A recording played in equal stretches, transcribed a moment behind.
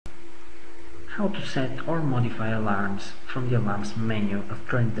how to set or modify alarms from the Alarms menu of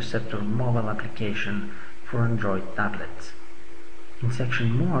TradeInterceptor mobile application for Android tablets. In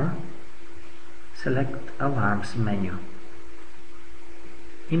section More, select Alarms menu.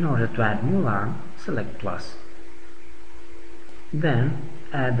 In order to add new alarm, select plus. Then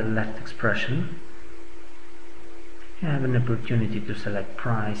add the left expression. You have an opportunity to select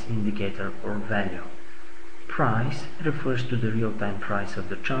price, indicator or value. Price refers to the real-time price of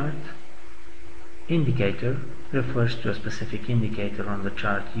the chart. Indicator refers to a specific indicator on the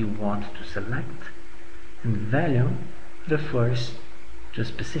chart you want to select. And value refers to a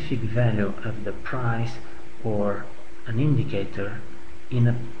specific value of the price or an indicator in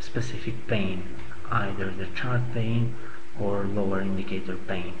a specific pane, either the chart pane or lower indicator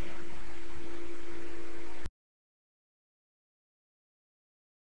pane.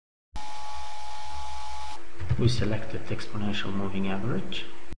 We selected exponential moving average.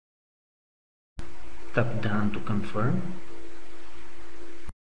 Tap down to confirm.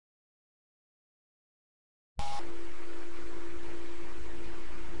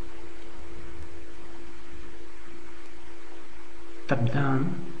 Tap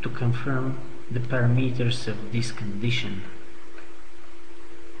down to confirm the parameters of this condition.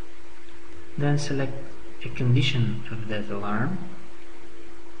 Then select a condition of that alarm,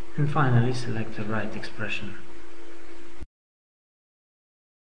 and finally select the right expression.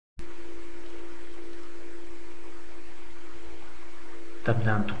 Tap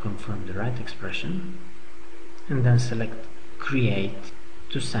down to confirm the right expression, and then select Create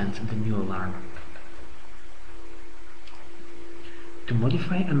to send the new alarm. To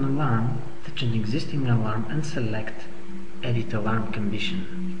modify an alarm, touch an existing alarm and select Edit Alarm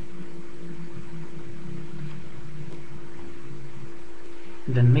Condition.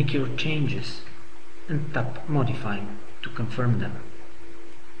 Then make your changes and tap Modify to confirm them.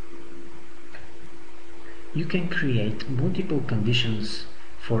 You can create multiple conditions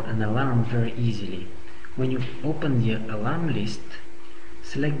for an alarm very easily. When you open the alarm list,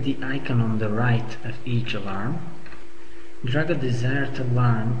 select the icon on the right of each alarm, drag a desired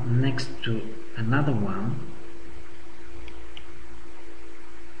alarm next to another one,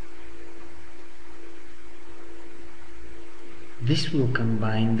 this will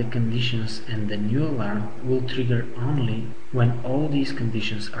combine the conditions and the new alarm will trigger only when all these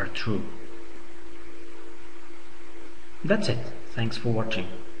conditions are true. That's it. Thanks for watching.